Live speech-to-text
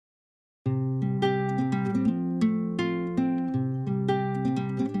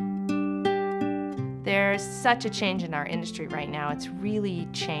There's such a change in our industry right now. It's really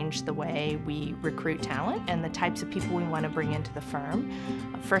changed the way we recruit talent and the types of people we want to bring into the firm.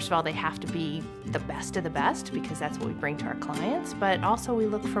 First of all, they have to be the best of the best because that's what we bring to our clients, but also we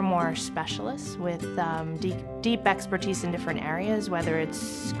look for more specialists with deep expertise in different areas, whether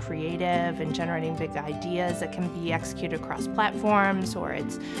it's creative and generating big ideas that can be executed across platforms, or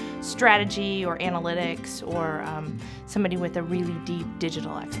it's strategy or analytics, or somebody with a really deep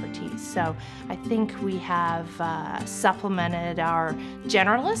digital expertise. So I think we have supplemented our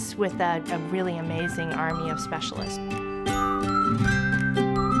generalists with a really amazing army of specialists.